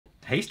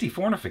Hasty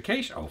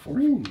fornication. Oh, for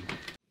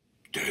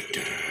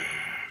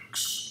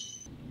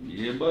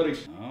yeah, buddy.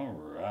 All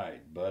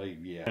right, buddy.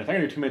 Yeah. I think I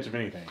do 2 minutes of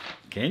anything.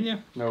 Can you?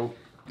 No.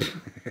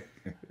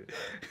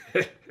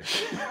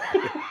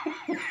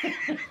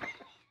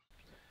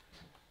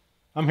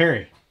 I'm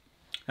Harry.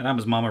 And I'm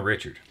his mama,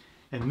 Richard.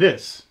 And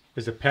this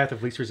is the path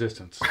of least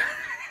resistance.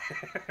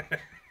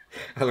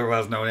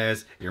 Otherwise known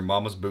as your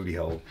mama's booty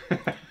hole.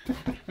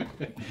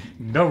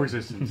 No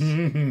resistance.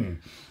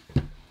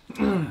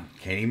 Can't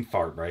even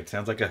fart right.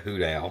 Sounds like a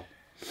hoot owl.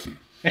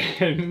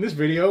 And in this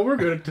video, we're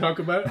going to talk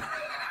about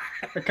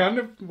a kind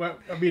of,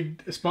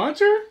 a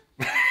sponsor?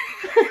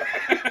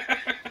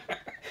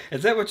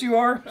 Is that what you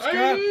are,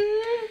 Scott?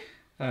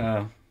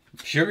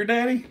 Sugar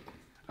daddy?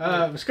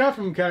 Scott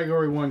from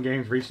Category 1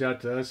 Games reached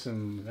out to us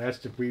and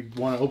asked if we'd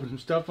want to open some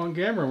stuff on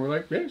camera, and we're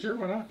like, yeah, sure,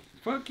 why not?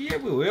 Fuck yeah,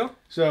 we will.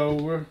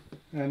 So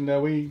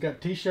we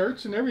got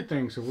t-shirts and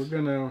everything, so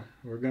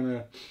we're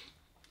gonna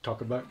talk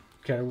about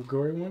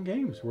Category 1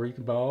 Games, where you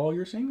can buy all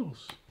your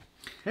singles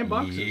and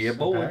boxes, yeah,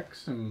 boy, and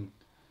packs, and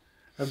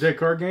update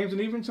card games,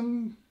 and even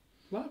some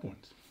live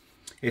ones.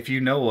 If you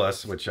know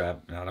us, which I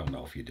don't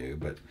know if you do,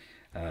 but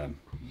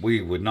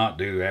we would not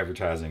do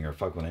advertising or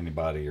fuck with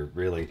anybody, or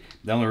really.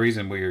 The only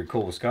reason we're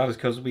cool with Scott is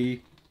because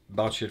we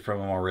bought shit from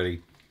him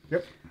already.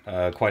 Yep.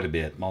 Quite a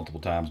bit, multiple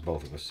times,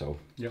 both of us. So,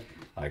 yep.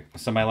 Like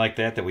somebody like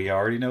that we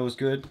already know is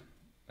good,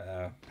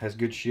 has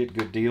good shit,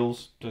 good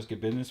deals, does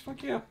good business.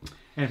 Fuck yeah.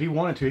 And if he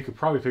wanted to, he could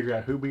probably figure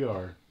out who we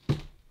are.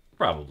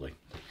 Probably.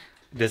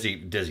 Does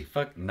he?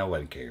 Fuck.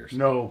 Nobody cares.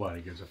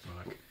 Nobody gives a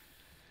fuck.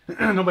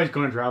 Nobody's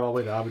going to drive all the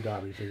way to Abu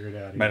Dhabi to figure it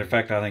out. Matter of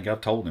fact, I think I've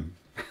told him.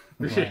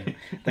 I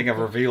think I've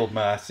revealed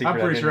my secret.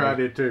 I'm pretty sure I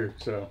did too.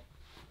 So.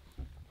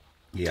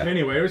 Yeah.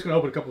 Anyway, we're just going to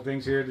open a couple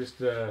things here. Just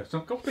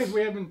couple things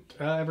we haven't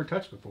ever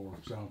touched before.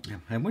 So. Yeah.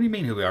 And what do you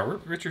mean who we are? We're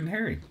Richard and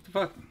Harry.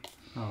 Fuck.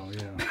 Oh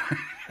yeah.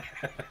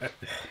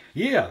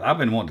 Yeah, I've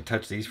been wanting to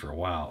touch these for a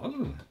while.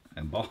 Ooh.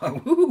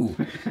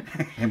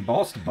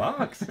 Embossed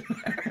box.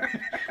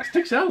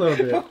 Sticks out a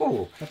little bit.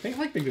 Oh. I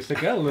think they can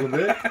stick out a little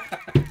bit.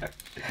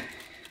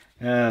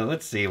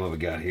 Let's see what we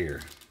got here.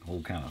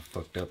 All kind of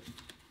fucked up.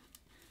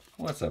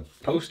 What's a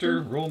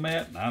poster? Roll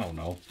mat? I don't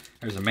know.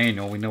 There's a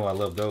manual. We know I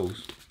love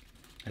those.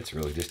 That's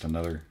really just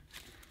another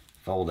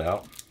fold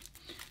out.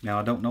 Now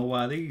I don't know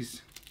why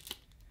these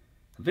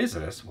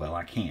visit us. Well,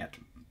 I can't.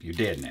 You're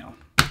dead now.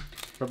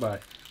 Bye-bye.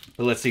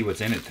 But let's see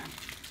what's in it.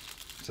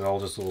 Is it all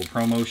just little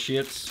promo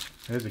shits?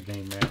 There's a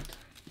game mat.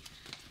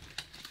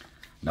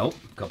 Nope.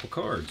 A couple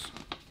cards.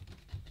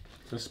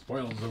 This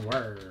spoils the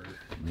word.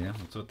 Yeah,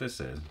 that's what this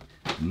says.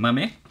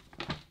 Mummy.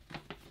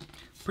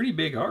 Pretty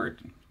big art.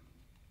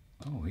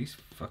 Oh, he's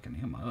fucking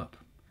him up.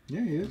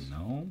 Yeah, he is.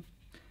 No.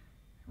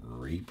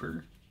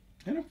 Reaper.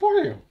 And a for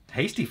you.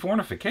 Hasty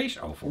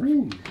fornication. Oh, for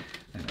you.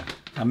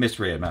 I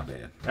misread, my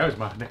bad. That was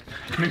my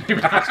nickname in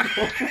high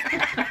school.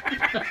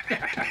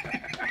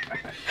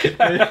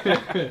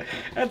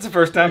 That's the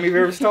first time you've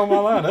ever stole my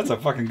line. That's a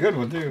fucking good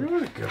one, too.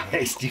 Really good.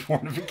 Hasty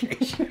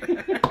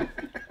fornication.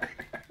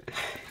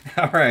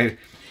 All right.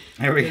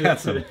 Here we got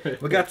some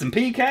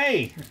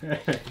PK.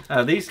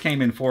 These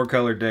came in 4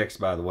 color decks,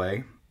 by the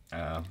way.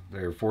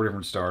 There are 4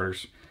 different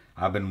starters.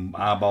 I've been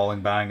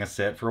eyeballing buying a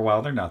set for a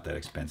while. They're not that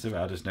expensive.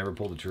 I just never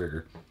pulled the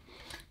trigger.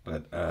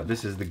 But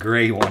this is the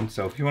gray one.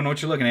 So if you want to know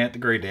what you're looking at, the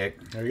gray deck.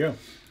 There you go.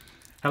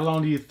 How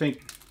long do you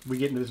think we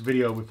get into this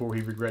video before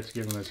he regrets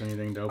giving us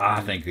anything to open?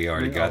 I think we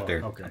already got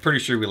there. Okay. I'm pretty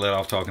sure we let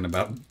off talking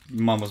about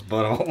mama's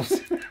buttholes.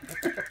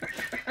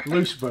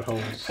 Loose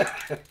buttholes.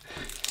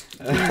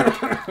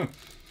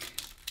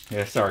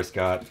 Yeah, sorry,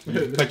 Scott.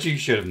 But you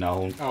should have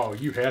known. Oh,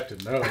 you have to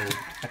know.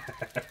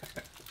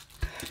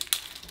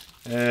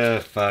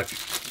 Fuck.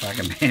 If I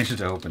can manage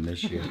to open this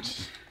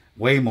shit.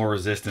 Way more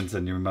resistance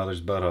than your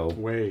mother's butthole.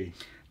 Way.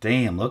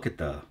 Damn, look at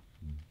the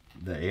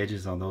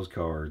edges on those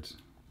cards.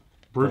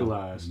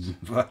 Brutalized.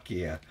 Fuck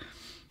yeah.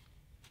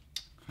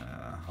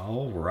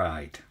 All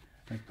right.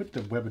 They put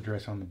the web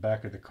address on the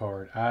back of the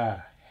card.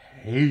 I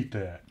hate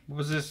that. What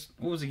was this?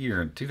 What was the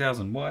year?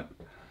 2000 what?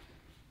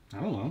 I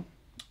don't know.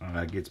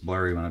 It gets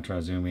blurry when I try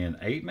to zoom in.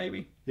 8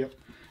 maybe? Yep.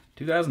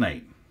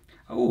 2008.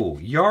 Oh,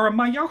 Yara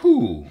my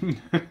Yahoo.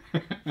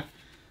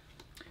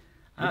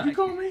 Did you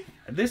call me?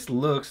 This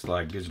looks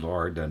like digital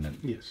art, doesn't it?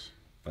 Yes.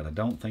 But I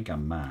don't think I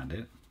mind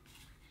it.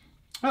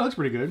 Oh, it looks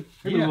pretty good.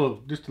 Maybe Yeah.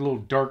 just a little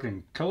dark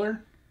in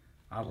color.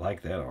 I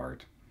like that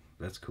art.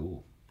 That's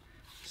cool.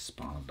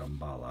 Spawn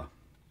Dumbala.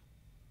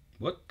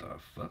 What the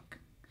fuck?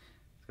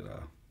 It's got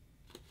a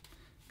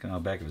kind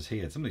of the back of his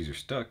head. Some of these are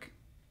stuck.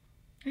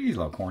 He's a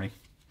little corny.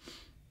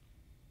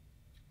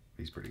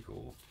 He's pretty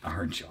cool.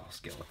 Iron Jaw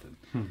skeleton.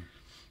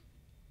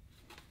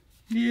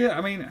 Yeah,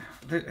 I mean,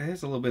 it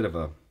has a little bit of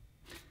a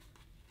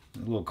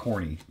little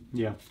corny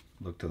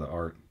look to the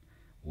art.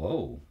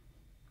 Whoa.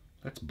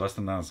 That's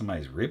busting out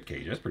somebody's rib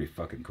cage. That's pretty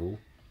fucking cool.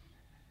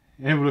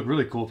 And it would look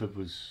really cool if it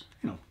was,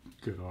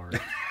 good art.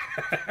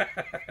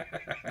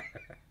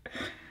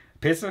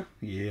 Pissa?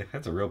 Yeah,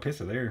 that's a real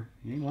pissa there.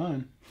 You ain't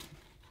lying.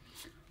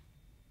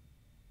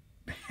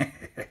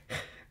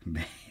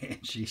 Man,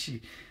 she's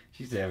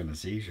She's having a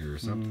seizure or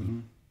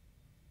something.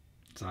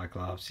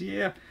 Cyclops.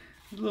 Yeah,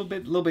 a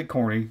little bit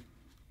corny.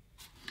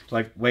 It's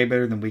like way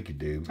better than we could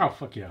do. Oh,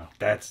 fuck yeah.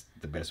 That's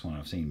the best one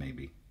I've seen,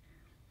 maybe.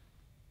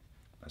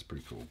 That's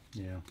pretty cool.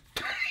 Yeah.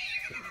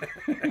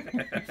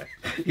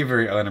 You're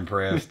very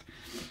unimpressed.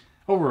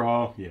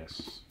 Overall,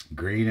 yes.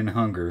 Greed and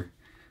hunger.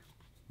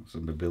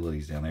 Some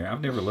abilities down there.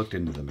 I've never looked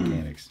into the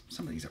mechanics.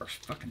 Some of these are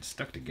fucking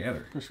stuck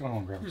together. There's a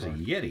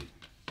Yeti.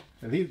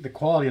 The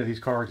quality of these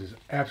cards is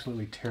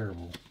absolutely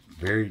terrible.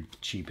 Very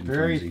cheap and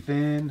very flimsy.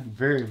 thin.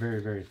 Very, very,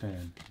 very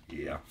thin.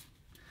 Yeah.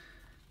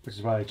 Which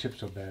is why they chip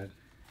so bad.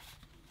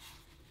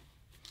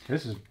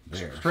 This is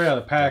straight out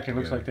of the pack and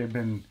looks like they've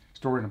been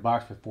stored in a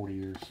box for 40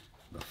 years.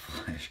 The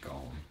Flash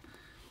Golem.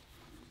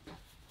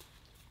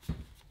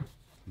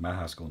 My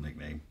high school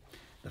nickname.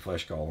 The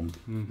Flash Golem.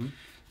 Mm-hmm.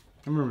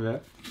 I remember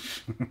that.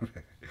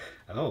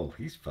 Oh,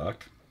 he's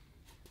fucked.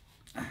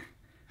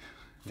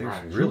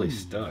 They're really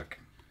stuck.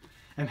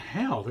 And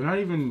how? They're not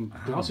even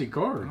glossy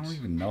cards. I don't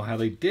even know how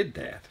they did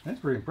that.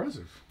 That's pretty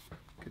impressive.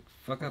 Could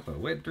fuck up a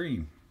wet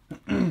dream.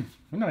 They're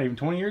not even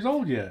 20 years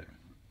old yet.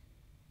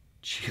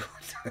 Chill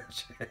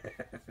touch.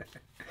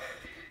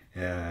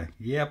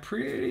 Yeah,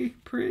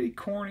 pretty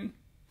corny.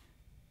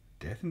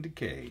 Death and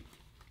decay.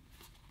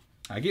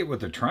 I get what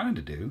they're trying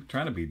to do,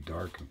 trying to be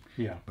dark.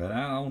 Yeah. But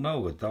I don't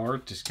know, with the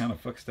art just kind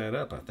of fucks that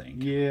up, I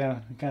think. Yeah,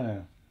 it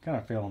kind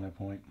of failed on that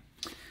point.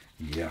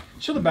 Yeah.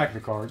 Show the back of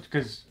the cards,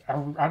 because I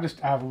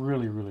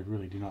really, really,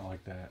 really do not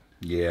like that.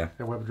 Yeah.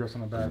 That web address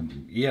on the back.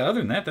 Yeah, other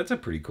than that, that's a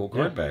pretty cool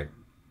card back.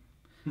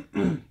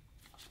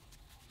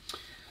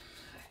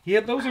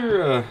 Yeah, those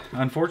are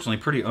unfortunately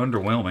pretty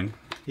underwhelming.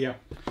 Yeah.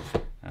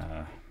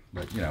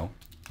 But, you know.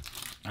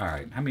 All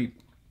right, how many?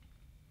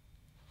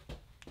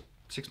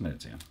 6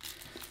 minutes in.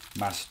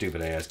 My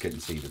stupid ass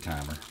couldn't see the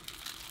timer.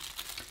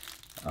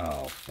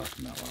 Oh, fuck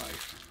my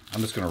life.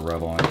 I'm just going to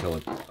rub on it until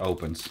it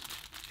opens.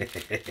 I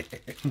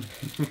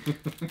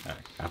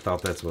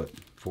thought that's what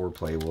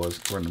foreplay was,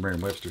 according to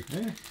Merriam-Webster.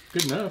 Yeah,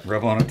 good enough.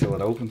 Rub on it until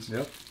it opens.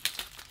 Yep.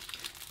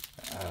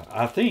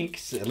 I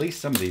think at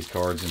least some of these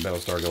cards in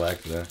Battlestar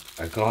Galactica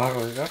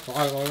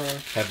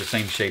have the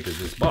same shape as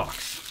this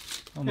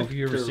box. I don't know if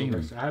you've ever seen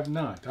them. I have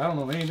not. I don't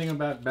know anything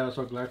about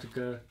Battlestar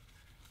Galactica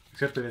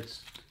except that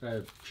it's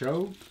a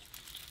show.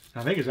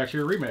 I think it's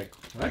actually a remake.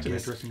 Well, that's an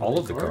interesting all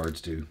of the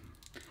cards do.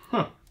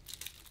 Huh.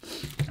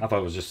 I thought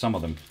it was just some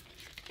of them.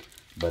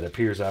 But it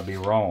appears I'd be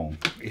wrong.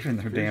 Even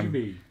their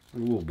damn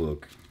rule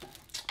book.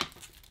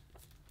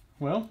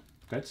 Well,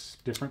 that's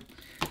different.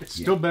 It's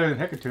still better than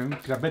Hecatoon,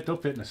 because I bet they'll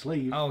fit in a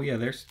sleeve. Oh, yeah.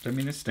 It's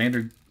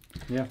standard.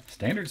 Yeah.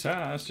 Standard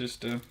size.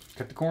 Just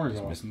cut the corners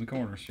off. Missing the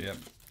corners. Yep.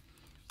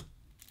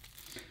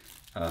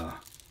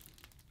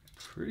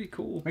 Pretty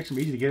cool. Makes them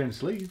easy to get in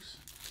sleeves.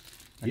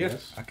 I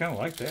guess. I kind of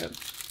like that.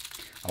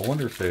 I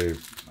wonder if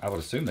I would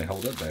assume they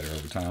hold up better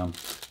over time.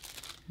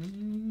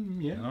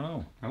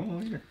 Yeah. I don't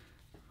know either.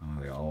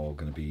 Are they all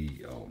going to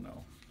be... Oh,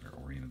 no. They're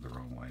oriented the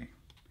wrong way.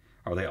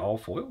 Are they all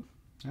foil?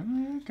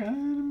 Kind of,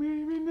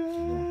 maybe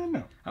not.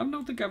 No. I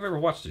don't think I've ever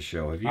watched the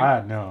show. Have you?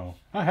 I know.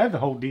 I had the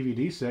whole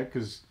DVD set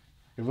because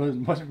it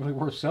wasn't really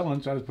worth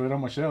selling, so I just put it on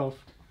my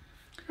shelf.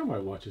 I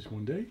might watch this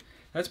one day.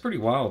 That's pretty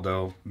wild,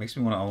 though. Makes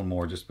me want to own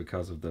more just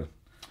because of the...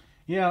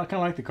 Yeah, I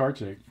kind of like the card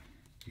shape.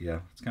 Yeah,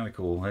 it's kind of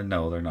cool. And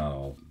no, they're not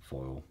all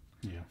foil.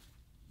 Yeah.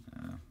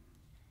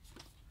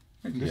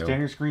 Just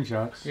standard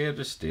screenshots. Yeah,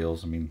 just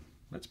steals. I mean,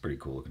 that's a pretty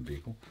cool looking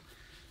vehicle.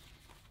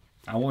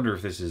 I wonder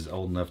if this is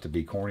old enough to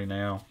be corny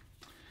now.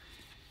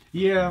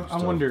 Yeah, I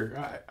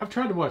wonder. I've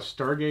tried to watch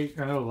Stargate.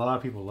 I know a lot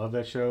of people love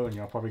that show, and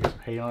y'all probably get some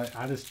hate on it.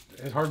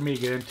 It's hard for me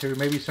to get into.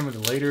 Maybe some of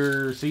the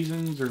later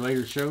seasons or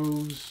later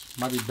shows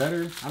might be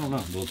better. I don't know.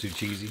 A little too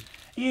cheesy.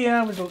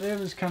 Yeah, it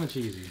was kind of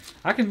cheesy.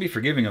 I can be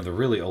forgiving of the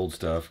really old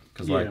stuff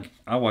because,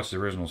 I watched the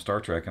original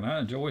Star Trek and I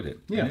enjoyed it.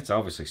 Yeah, and it's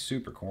obviously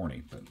super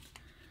corny, but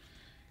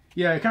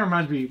yeah, it kind of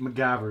reminds me of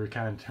MacGyver.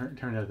 Kind of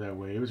turned out that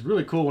way. It was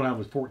really cool when I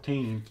was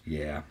 14.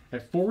 Yeah.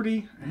 At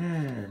 40,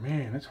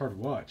 man, that's hard to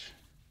watch.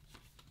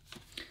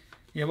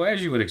 Yeah, well,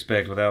 as you would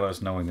expect, without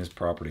us knowing this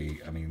property,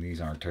 I mean, these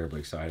aren't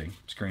terribly exciting.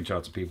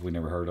 Screenshots of people we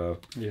never heard of.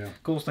 Yeah.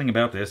 Coolest thing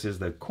about this is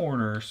the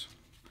corners.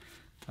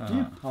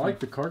 Yeah, I like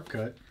the card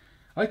cut.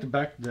 I like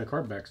the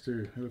card backs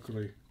too. They look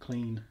really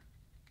clean.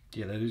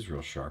 Yeah, that is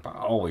real sharp. I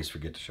always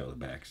forget to show the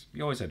backs.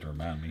 You always have to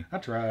remind me. I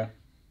try.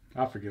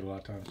 I forget a lot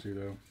of times too,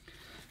 though.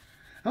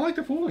 I like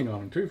the foiling on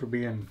them too for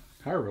being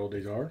however old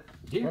these are.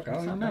 Yeah, I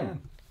don't even know.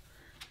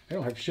 They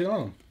don't have shit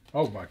on them.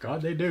 Oh my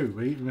God, they do.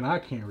 But even I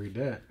can't read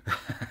that.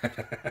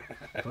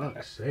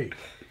 Fuck's sake.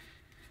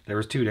 There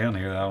was two down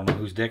here. I don't know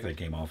whose deck they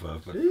came off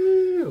of. But...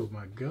 Oh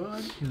my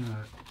God.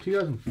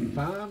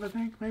 2005, I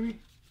think, maybe.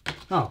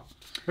 Oh,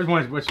 there's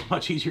one that's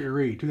much easier to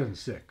read.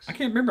 2006. I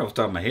can't remember off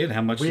the top of my head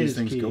how much these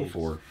things go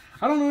for.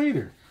 I don't know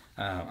either.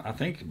 I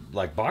think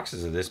like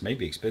boxes of this may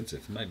be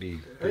expensive. It might be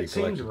pretty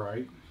seems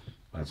right.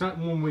 It's not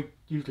one we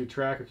usually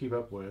track or keep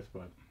up with,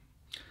 but.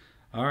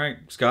 All right,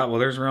 Scott. Well,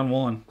 there's round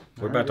one.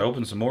 We're about to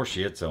open some more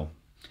shit, so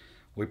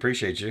we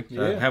appreciate you.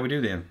 Yeah. How we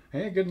do then?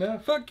 Hey, good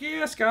enough. Fuck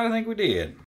yeah, Scott. I think we did.